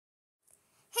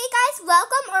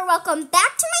welcome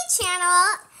back to my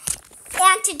channel.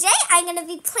 And today I'm going to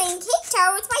be playing Cake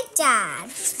Tower with my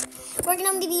dad. We're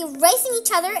going to be racing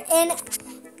each other in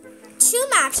 2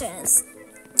 matches.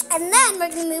 And then we're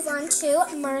going to move on to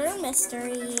Murder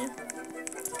Mystery.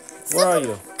 Where are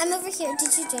you? I'm over here.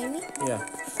 Did you join me? Yeah.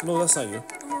 No, that's not you.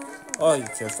 Oh, you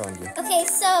can't find you. Okay,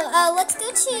 so let's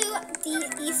go to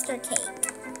the Easter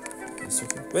cake. Easter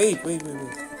cake? Wait.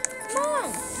 Come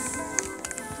on.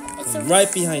 It's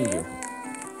Right behind you.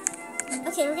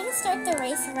 Okay, we're gonna start the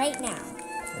race right now.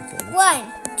 Okay.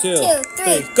 1, 2,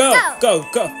 3, go! go!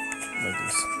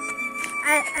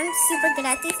 I'm super good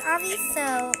at these, Obby,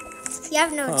 so you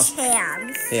have no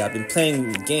chance. Hey, I've been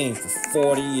playing the game for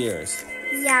 40 years.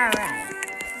 Yeah, right.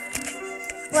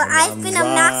 Well, I've been a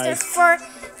master for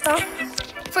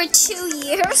 2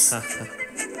 years.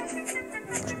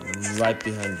 Right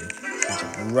behind you.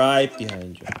 Right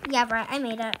behind you. Yeah, right. I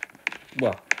made it.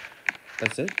 Well,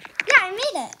 that's it? Yeah, I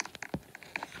made it.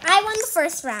 I won the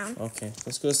first round. Okay,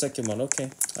 let's go to the second one.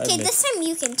 Okay. Okay, this time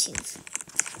you can choose.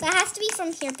 That has to be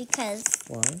from here because...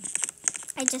 Why?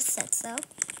 I just said so.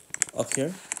 Up here?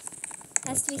 It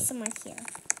has to be somewhere here.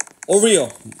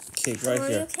 Oreo cake right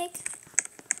here. Oreo cake?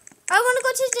 I want to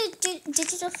go to the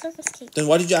digital circus cake. Then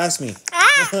why did you ask me?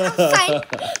 I'm fine.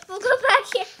 We'll go back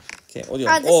here. Okay, Oreo.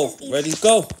 Ready?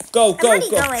 Go. I'm already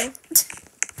going.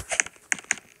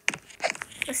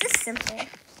 This is simple.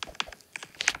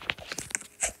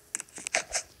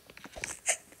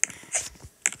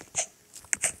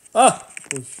 Ah!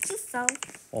 You fell.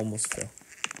 Almost fell.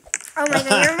 Oh my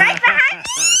god, you're right behind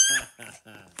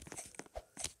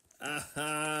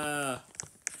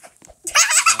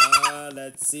me!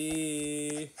 Let's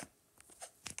see.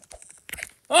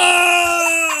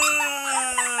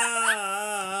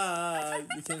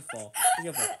 You can fall.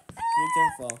 You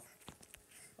can fall.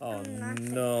 Oh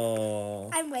no.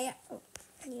 I'm way up. Oh,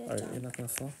 You're not gonna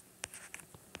fall?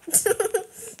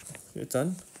 You're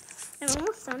done? I'm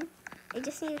almost done. I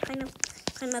just need to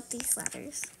climb up these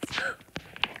ladders.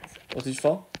 Oh, did you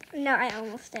fall? No, I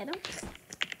almost did.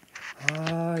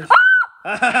 Dang it!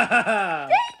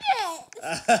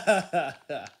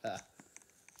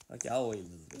 Okay, I'll wait a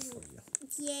little bit for you.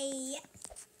 Yay.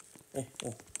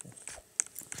 Oh.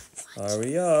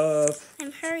 Hurry up.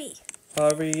 I'm hurry.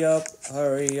 Hurry up.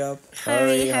 Hurry up.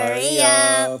 Hurry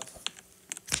up.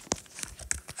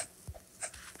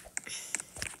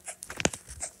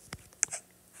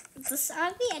 This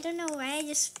Obby, I don't know why I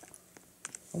just...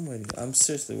 I'm waiting. I'm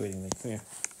seriously waiting. Like, come here.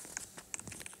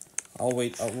 I'll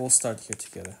wait. We'll start here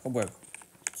together. Oh, wait.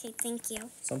 Okay, thank you.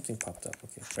 Something popped up.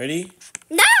 Okay. Ready?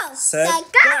 No! Set,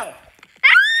 go!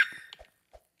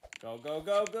 Go.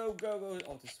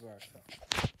 Oh, this is where I fell.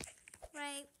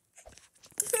 Right.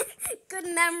 Good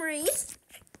memories.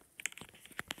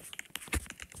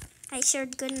 I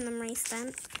shared good memories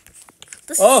then.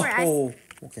 This is where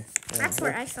okay. That's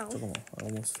where I fell. I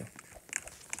almost fell.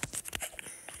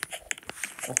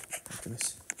 Oh, my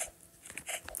goodness.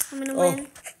 I'm gonna win.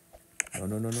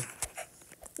 No.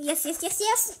 Yes.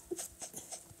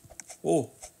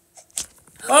 Oh.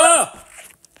 Ah!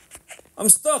 I'm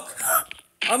stuck.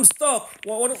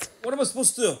 What am I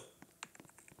supposed to do?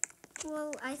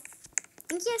 Well, I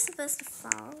think you're supposed to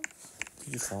fall.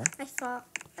 Did you fall? I fell.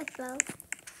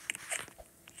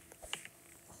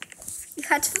 You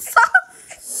had to fall?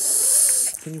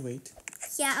 Can you wait?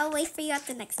 Yeah, I'll wait for you at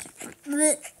the next one.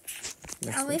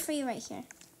 I'll wait for you right here.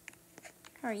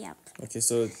 Hurry up. Okay,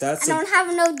 so that's I don't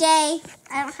have no day.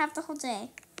 I don't have the whole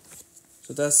day.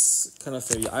 So that's kind of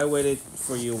fair. I waited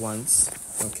for you once.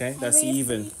 Okay, that's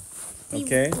even.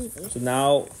 Okay, so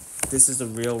now this is the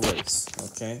real race.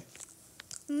 Okay.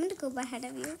 I'm gonna go ahead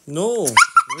of you. No, wait.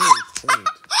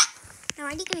 I'm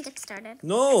already gonna get started.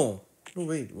 No,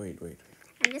 wait.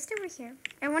 I'm just over here.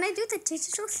 I want to do the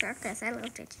digital circus. I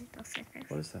love digital circus.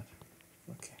 What is that?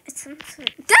 Okay. It's some sort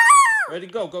of... Go! Ready?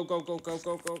 Go. Go.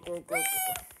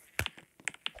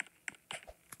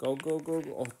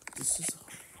 Oh, this is...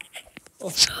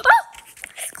 Oh.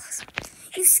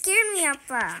 You scared me,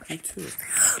 Appa. Me too.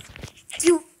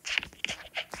 You...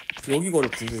 여기가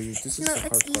어렵지. This is No, the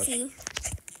hard it's part. easy.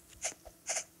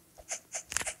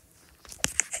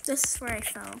 This is where I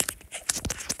fell.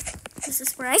 This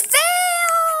is where I fail!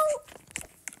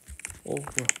 Oh,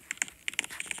 well.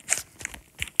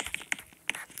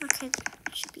 Okay,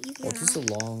 should be easier now. This is a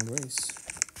long race.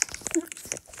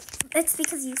 It's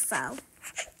because you fell.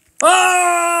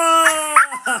 Ah!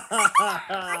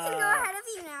 I can go ahead of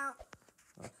you now.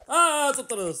 또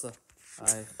떨어졌어.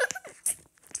 I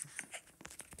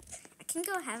can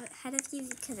go ahead of you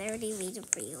because I already waited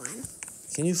for you one.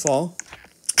 Can you fall?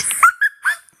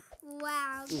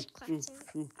 Wow, good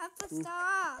question. Appa,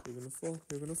 stop. You're gonna fall.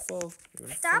 You're gonna fall. You're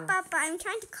gonna Stop, fall. Papa. I'm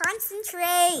trying to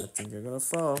concentrate. I think you're gonna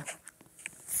fall.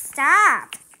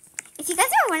 Stop. If you guys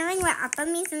are wondering what Appa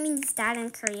means, it means dad in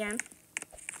Korean.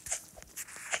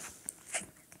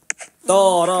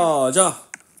 떨어져.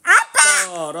 Appa!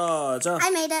 떨어져. I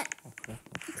made it. Okay.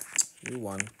 You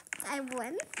won. I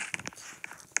won.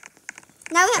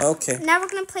 Now Okay. Now we're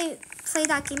gonna play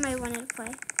that game I wanted to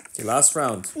play. Okay, last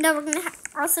round. No, we're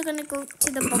also gonna go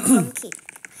to the bum cake.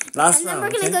 Last And round. then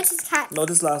we're gonna Okay? go to the cat. No,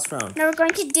 this last round. No, we're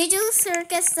going to Digital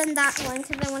Circus and that one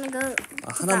because I want to go.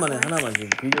 아, to 하나만 해, that one. 하나만 지금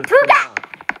비디오.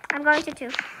 I'm going to 2.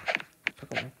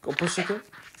 잠깐만. push it.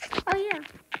 Oh yeah.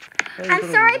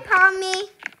 I'm sorry, Pommy.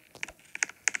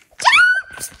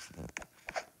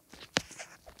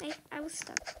 I was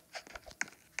stuck.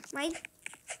 Right?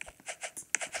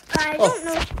 I don't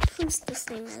know whose this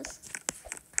name is.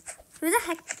 Who the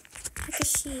heck is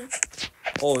she?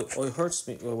 Oh, it hurts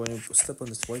me when you step on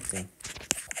this white thing.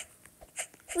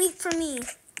 Wait for me.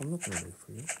 I'm not gonna wait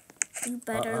for you. You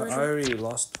better. I already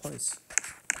lost twice.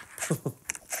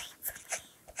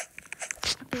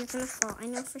 You're gonna fall. I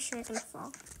know for sure you're gonna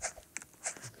fall.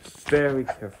 Very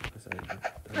careful because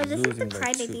Oh, I'm this is the losing by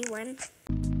crybaby 2. one.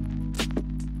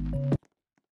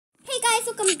 Hey guys,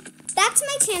 welcome back to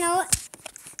my channel.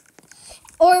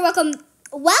 Or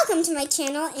welcome to my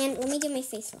channel. And let me do my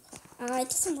face real quick. It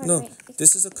doesn't work No, right.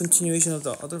 this is a continuation of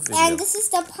the other video. And this is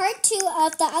the part 2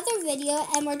 of the other video.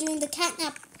 And we're doing the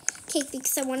catnap cake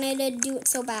because I wanted to do it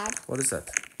so bad. What is that?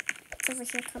 It's over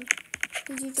here. Come.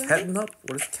 Did you do it? Catnap?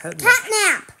 What is catnap?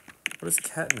 Catnap! What is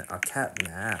catnap? A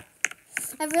catnap.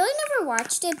 I've really never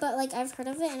watched it, but like I've heard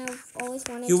of it and I've always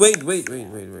wanted You to. wait. What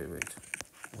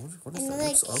is And that?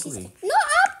 like, Looks ugly. No,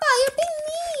 Appa, you're being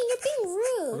mean. You're being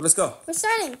rude. Okay, let's go. We're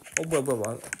starting. Oh,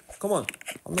 bro. Come on.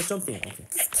 I'm not jumping. Okay.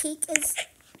 This cake is.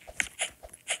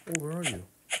 Oh, where are you?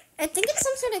 I think it's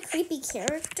some sort of creepy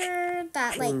character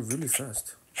that like. You're really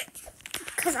fast.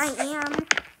 Because I am.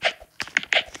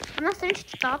 I'm gonna finish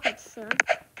stop it soon.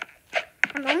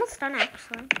 I'm almost done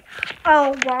actually.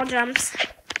 Oh, wall jumps.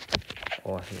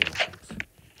 Oh, I hate it.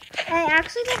 I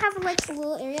actually have like a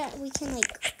little area we can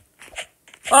like.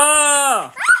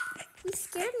 Ah! You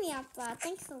scared me, Appa.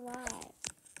 Thanks a lot.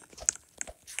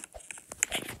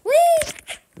 Whee!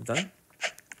 You done?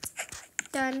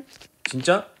 Done.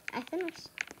 진짜? I finished.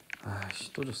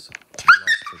 아씨, 또 졌어. I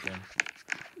lost again.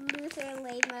 Loser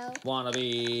lame-o.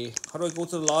 Wannabe. How do I go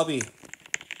to the lobby?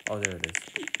 Oh, there it is.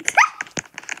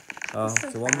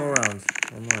 Okay, one more round.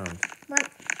 What?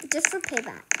 Just for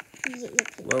payback. You get your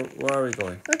payback. Where are we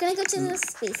going? We're gonna go to the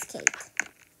space cake.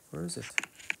 Where is it?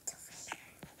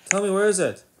 Tell me, where is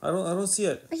it? I don't see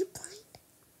it. Are you blind?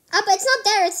 Up, it's not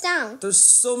there. It's down. There's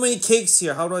so many cakes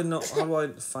here. How do I know? How do I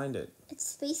find it? It's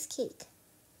space cake.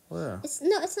 Where? It's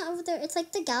not over there. It's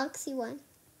like the galaxy one.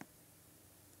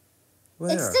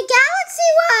 Where? It's the galaxy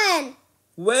one.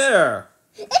 Where?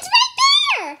 It's right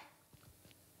there.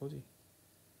 어디?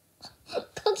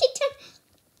 Go get them.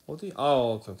 어디?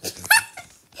 Oh, okay.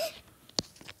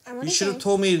 I'm You should have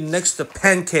told me next to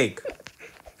pancake.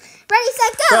 Ready,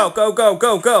 set, go.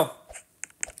 Go.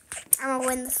 I'm gonna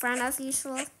win this round as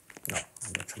usual. No,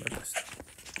 I'm gonna try my best.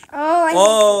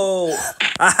 Oh,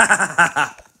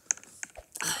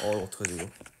 어떡하지 이거?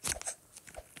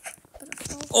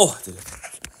 Oh, I did it.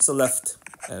 It's the left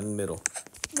and middle.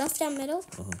 Left and middle.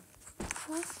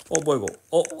 Oh, 뭐야 이거?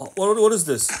 What is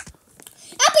this?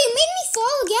 Abby, you made me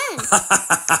fall again.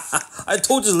 I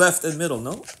told you left and middle,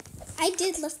 no? I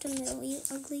did left and middle, you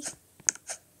ugly.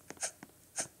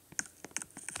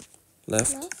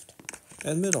 Left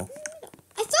and middle.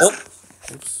 I thought.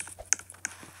 Oh. Oops.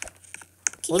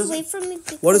 Can you wait for me?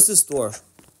 What is this door?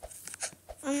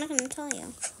 I'm not gonna tell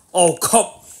you. Oh, come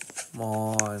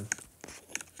on.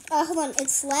 Hold on.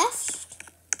 It's left.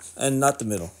 And not the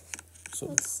middle. So.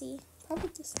 Let's see. Probably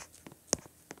this.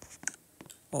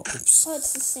 Oh, oops. Oh,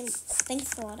 it's the same.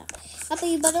 Thanks a lot. But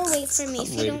you better wait for me.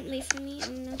 If you don't wait for me,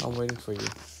 I'm waiting for you.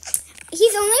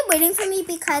 He's only waiting for me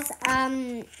because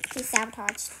he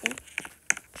sabotaged me.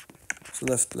 So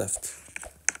left.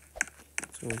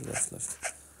 So left.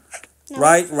 No,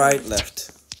 Right,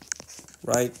 left.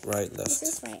 Right, left. This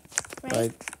is right.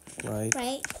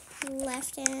 Right.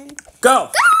 Left, and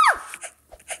go!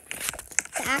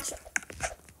 the actual.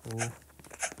 Oh.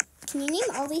 Can you name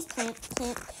all these planets?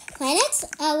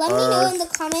 Let me know in the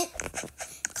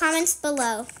comments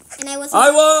below. And I won. No, I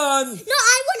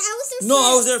won. I was there. No,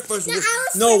 I was there first.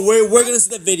 No, we're gonna see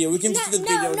the video. We can see the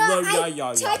video.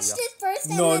 I touched it first.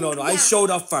 No. I showed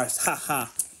up first. Haha.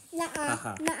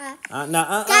 Nuh-uh.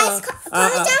 Guys,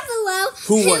 comment down below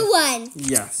who won.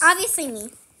 Yes. Obviously me.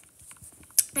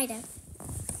 I did.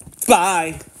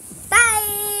 Bye.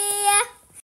 Bye.